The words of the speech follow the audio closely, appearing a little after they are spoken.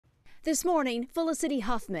This morning, Felicity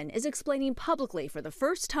Huffman is explaining publicly for the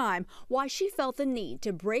first time why she felt the need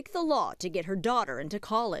to break the law to get her daughter into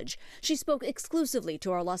college. She spoke exclusively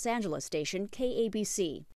to our Los Angeles station,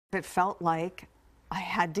 KABC. It felt like I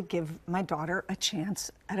had to give my daughter a chance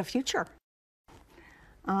at a future.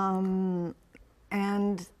 And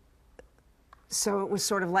so it was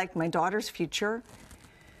sort of like my daughter's future,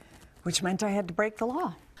 which meant I had to break the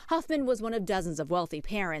law. Huffman was one of dozens of wealthy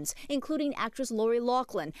parents, including actress Lori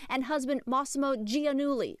Loughlin and husband Massimo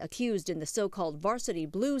Giannulli, accused in the so-called Varsity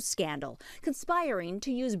Blues scandal, conspiring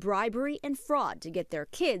to use bribery and fraud to get their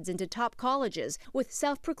kids into top colleges, with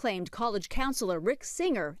self-proclaimed college counselor Rick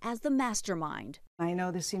Singer as the mastermind. I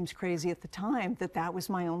know this seems crazy at the time, that was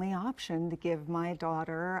my only option to give my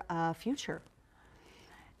daughter a future.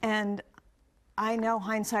 And I know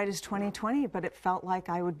hindsight is 20/20, but it felt like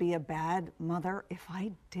I would be a bad mother if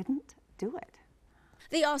I didn't do it.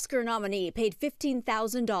 The Oscar nominee paid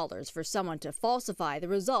 $15,000 for someone to falsify the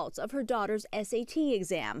results of her daughter's SAT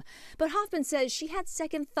exam. But Huffman says she had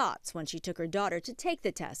second thoughts when she took her daughter to take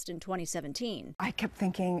the test in 2017. I kept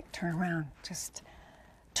thinking, turn around, just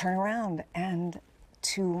turn around. And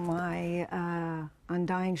to my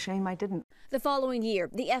undying shame, I didn't. The following year,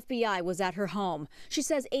 the FBI was at her home. She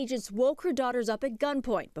says agents woke her daughters up at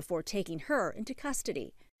gunpoint before taking her into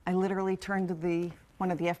custody. I literally turned to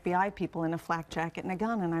one of the FBI people in a flak jacket and a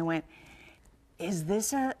gun, and I went, is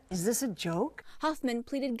this a joke? Huffman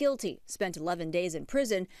pleaded guilty, spent 11 days in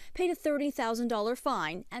prison, paid a $30,000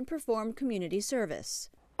 fine, and performed community service.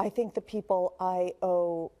 I think the people I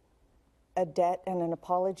owe a debt and an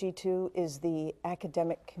apology to is the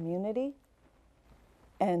academic community,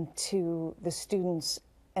 and to the students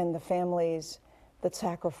and the families that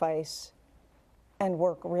sacrifice and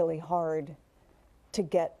work really hard to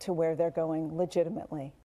get to where they're going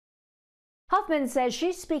legitimately. Huffman says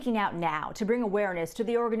she's speaking out now to bring awareness to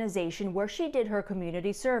the organization where she did her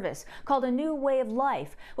community service, called A New Way of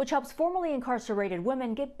Life, which helps formerly incarcerated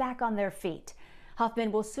women get back on their feet.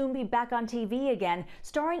 Huffman will soon be back on TV again,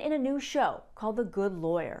 starring in a new show called The Good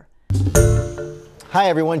Lawyer. Hi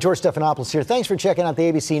everyone, George Stephanopoulos here. Thanks for checking out the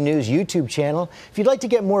ABC News YouTube channel. If you'd like to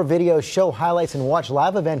get more videos, show highlights, and watch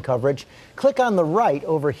live event coverage, click on the right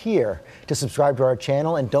over here to subscribe to our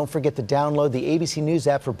channel, and don't forget to download the ABC News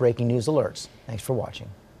app for breaking news alerts. Thanks for watching.